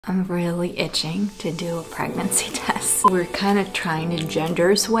I'm really itching to do a pregnancy test. We're kind of trying to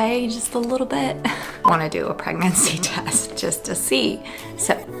gender sway just a little bit. I want to do a pregnancy test just to see.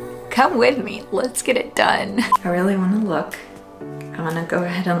 So come with me, let's get it done. I really want to look. I'm gonna go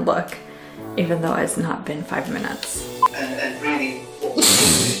ahead and look, even though it's not been 5 minutes. And really, what we do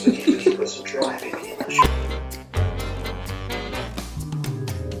is we can put some drive in here.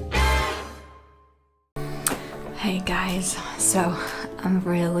 Hey guys, so I'm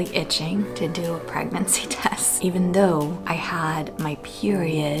really itching to do a pregnancy test. Even though I had my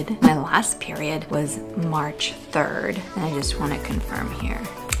period, my last period was March 3rd, and I just want to confirm here.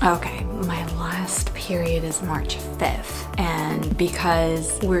 Okay, my last period is March 5th, and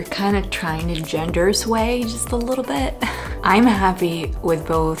because we're kind of trying to gender sway just a little bit, I'm happy with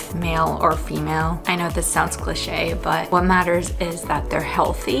both male or female. I know this sounds cliche, but what matters is that they're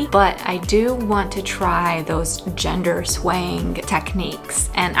healthy. But I do want to try those gender swaying techniques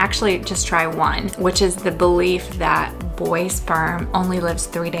and actually just try one, which is the belief that boy sperm only lives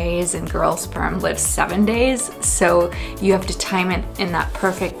 3 days and girl sperm lives 7 days. So you have to time it in that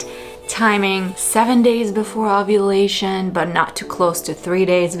perfect timing, 7 days before ovulation, but not too close to 3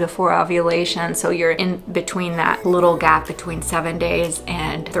 days before ovulation. So you're in between that little gap between 7 days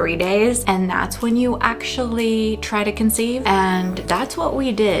and 3 days. And that's when you actually try to conceive. And that's what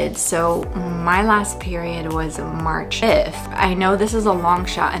we did. So my last period was March 5th. I know this is a long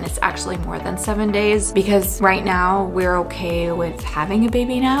shot and it's actually more than 7 days because right now we're okay with having a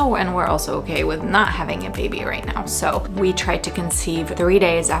baby now, and we're also okay with not having a baby right now. So we tried to conceive 3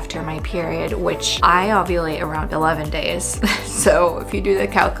 days after my period, which I ovulate around 11 days. So if you do the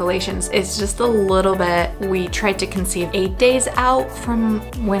calculations, it's just a little bit. We tried to conceive 8 days out from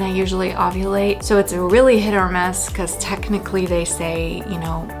when I usually ovulate. So it's a really hit or miss because technically they say, you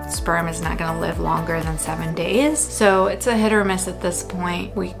know, sperm is not gonna live longer than 7 days. So it's a hit or miss at this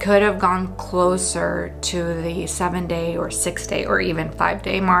point. We could have gone closer to the 7 day or 6 day or even 5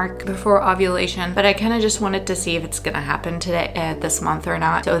 day mark before ovulation, but I kind of just wanted to see if it's gonna happen today, this month or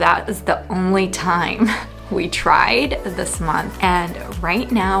not. So that is the only time we tried this month, and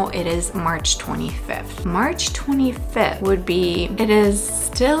right now it is March 25th. March 25th would be, it is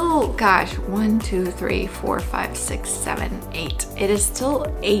still, gosh, 1, 2, 3, 4, 5, 6, 7, 8. It is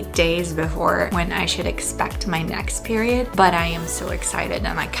still 8 days before when I should expect my next period, but I am so excited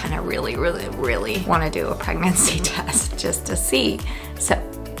and I kind of really want to do a pregnancy test just to see. So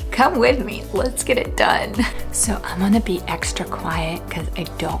come with me, let's get it done. So I'm gonna be extra quiet because I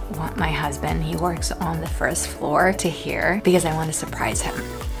don't want my husband, he works on the first floor, to hear because I want to surprise him.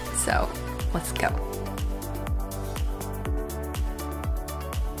 So let's go.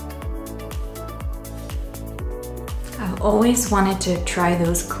 I've always wanted to try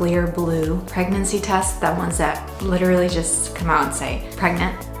those clear blue pregnancy tests, the ones that literally just come out and say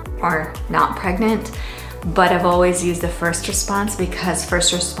pregnant or not pregnant. But I've always used the first response because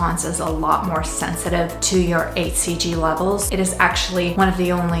first response is a lot more sensitive to your HCG levels. It is actually one of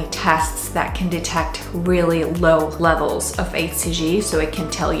the only tests that can detect really low levels of HCG, so it can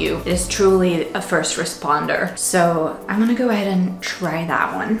tell you it is truly a first responder. So I'm gonna go ahead and try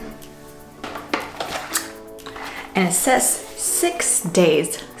that one. And it says 6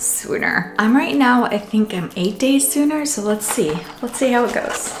 days sooner. I'm right now, I think I'm 8 days sooner, so let's see. Let's see how it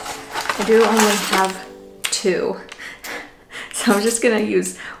goes. I do only have 2. So I'm just gonna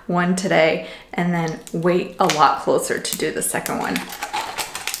use one today and then wait a lot closer to do the second one.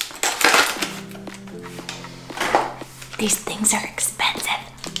 These things are expensive.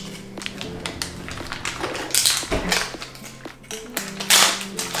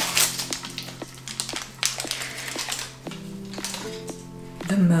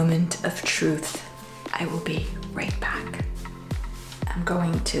 The moment of truth. I will be right back. I'm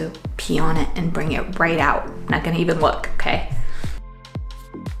going to pee on it and bring it right out. I'm not gonna even look, okay?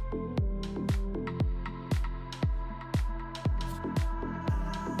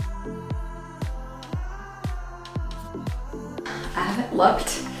 I haven't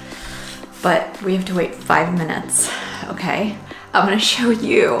looked, but we have to wait 5 minutes, okay? I'm gonna show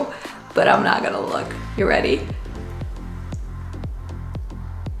you, but I'm not gonna look. You ready?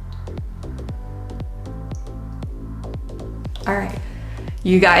 All right.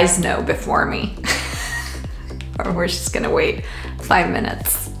 You guys know before me. Or we're just gonna wait 5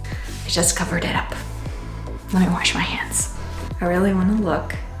 minutes. I just covered it up. Let me wash my hands. I really wanna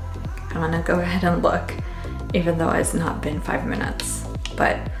look. I'm gonna go ahead and look, even though it's not been 5 minutes.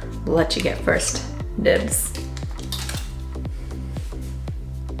 But we'll let you get first dibs.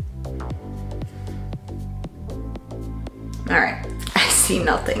 All right, I see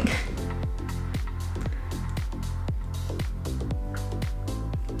nothing.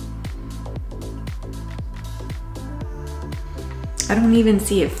 I don't even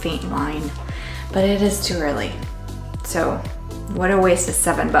see a faint line, but it is too early. So what a waste of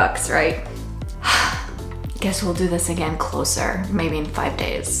 $7, right? Guess we'll do this again closer, maybe in 5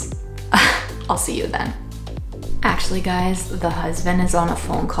 days. I'll see you then. Actually guys, the husband is on a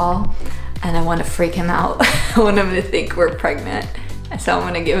phone call and I want to freak him out. I want him to think we're pregnant. So I'm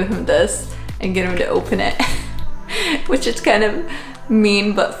gonna give him this and get him to open it. Which is kind of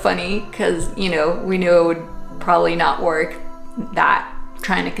mean but funny because, you know, we knew it would probably not work, that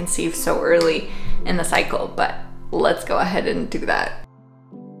trying to conceive so early in the cycle, but let's go ahead and do that.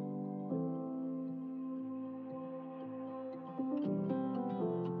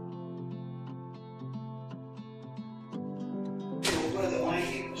 The word that I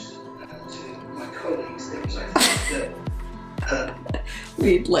used to my colleagues, there was, I think, that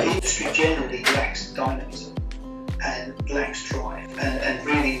We'd the like, industry generally lacks dynamism and lacks drive, and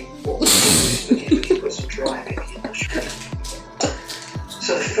really what we do is looking to put some drive in the industry.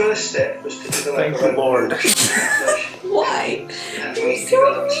 So the first step was to develop Thank the Lord. why? and You're we so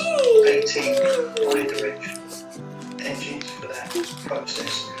developed mean. 18 bi-directional engines for that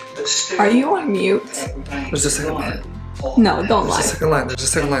process. But still, Are you on mute? There's a second line. No, don't There's lie. a second line. There's a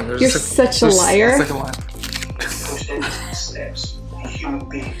second line. You're such a liar. Second line. Post-editing steps, human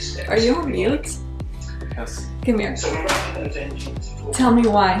being steps. Are you on mute? Yes. Come here. So we ran those engines for Tell me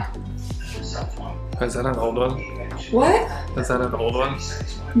why. some time. Is that an old one? What? Is that an old one?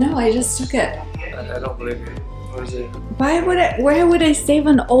 No, I just took it. I don't believe you. What is it? Why would I save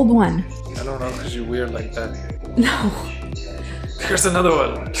an old one? I don't know because you're weird like that. No. Here's another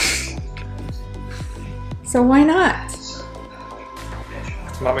one. So why not?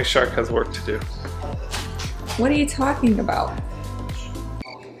 Mommy Shark has work to do. What are you talking about?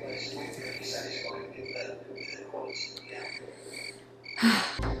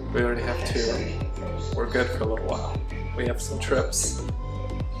 We already have 2. We're good for a little while. We have some trips.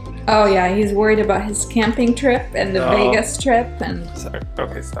 Oh yeah, he's worried about his camping trip and the No. Vegas trip and Sorry.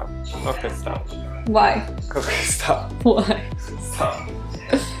 Okay, stop. Okay, stop. why? Okay, stop. Why? Stop.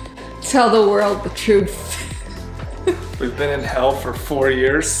 Tell the world the truth. We've been in hell for 4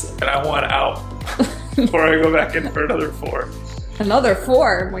 years, and I want out before I go back in for another 4. Another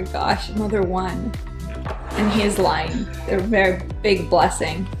 4, oh my gosh, another 1. And he's lying. They're a very big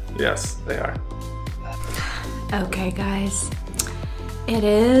blessing. Yes, they are. Okay guys, it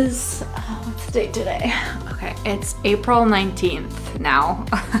is, what's the date today? Okay, it's April 19th now.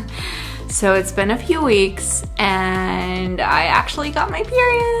 So it's been a few weeks and I actually got my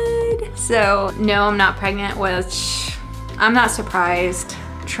period. So no, I'm not pregnant, which I'm not surprised.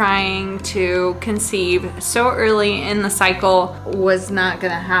 Trying to conceive so early in the cycle was not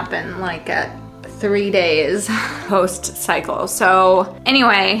gonna happen like at 3 days post-cycle. So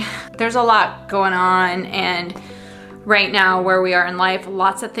anyway, there's a lot going on, and right now where we are in life,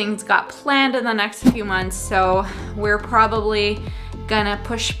 lots of things got planned in the next few months, so we're probably gonna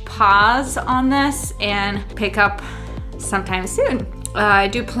push pause on this and pick up sometime soon. I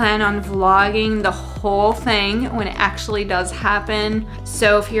do plan on vlogging the whole thing when it actually does happen.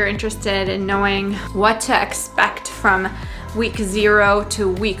 So if you're interested in knowing what to expect from week 0 to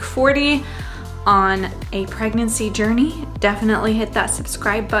week 40 on a pregnancy journey, definitely hit that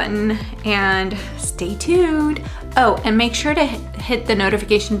subscribe button and stay tuned. Oh, and make sure to hit the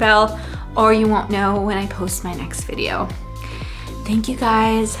notification bell or you won't know when I post my next video. Thank you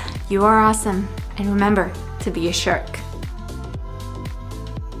guys, you are awesome. And remember to be a shark.